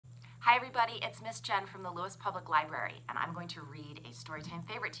Hi everybody, it's Miss Jen from the Lewis Public Library, and I'm going to read a storytime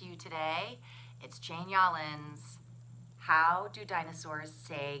favorite to you today. It's Jane Yolen's How Do Dinosaurs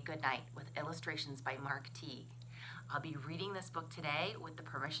Say Goodnight with illustrations by Mark Teague. I'll be reading this book today with the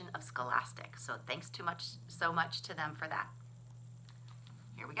permission of Scholastic, so thanks so much to them for that.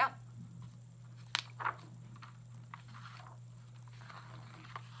 Here we go.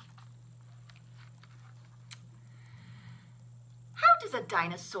 How does a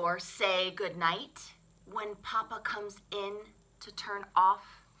dinosaur say goodnight when Papa comes in to turn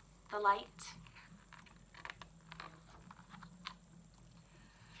off the light?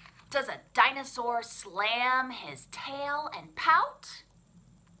 Does a dinosaur slam his tail and pout?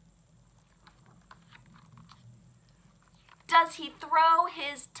 Does he throw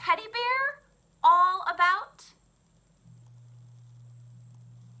his teddy bear all about?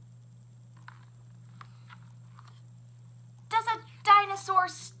 Does a dinosaur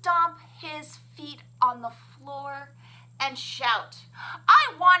stomp his feet on the floor and shout,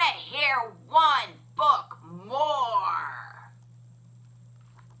 "I want to hear one book more"?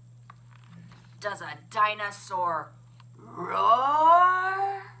 Does a dinosaur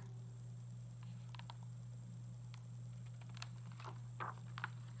roar?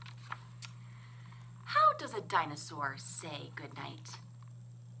 How does a dinosaur say goodnight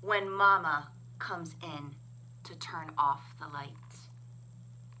when Mama comes in to turn off the light?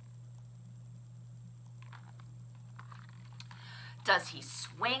 Does he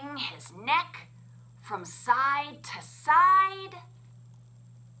swing his neck from side to side?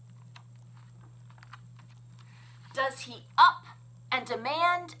 Does he up and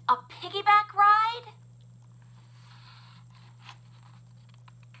demand a piggyback ride?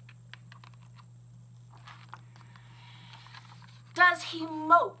 Does he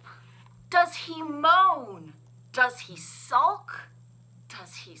mope? Does he moan? Does he sulk?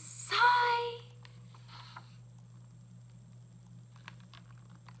 Does he sigh?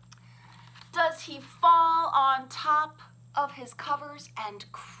 Does he fall on top of his covers and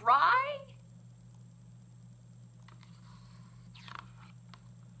cry?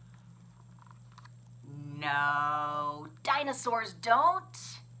 No, dinosaurs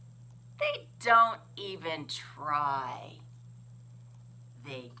don't. They don't even try.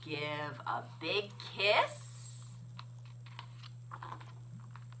 They give a big kiss.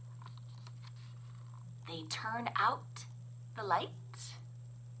 They turn out the light.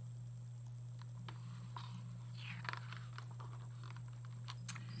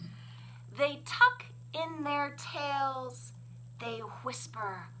 They tuck in their tails. They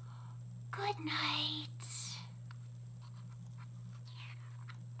whisper, "Good night."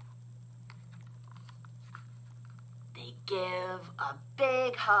 They give a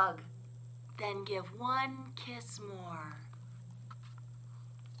big hug, then give one kiss more.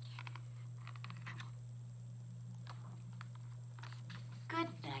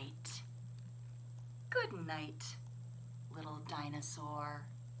 Good night. Good night, little dinosaur.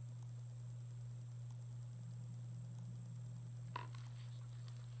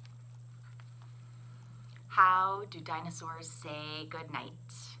 How do dinosaurs say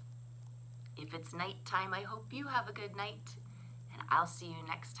goodnight? If it's nighttime, I hope you have a good night, and I'll see you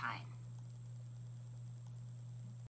next time.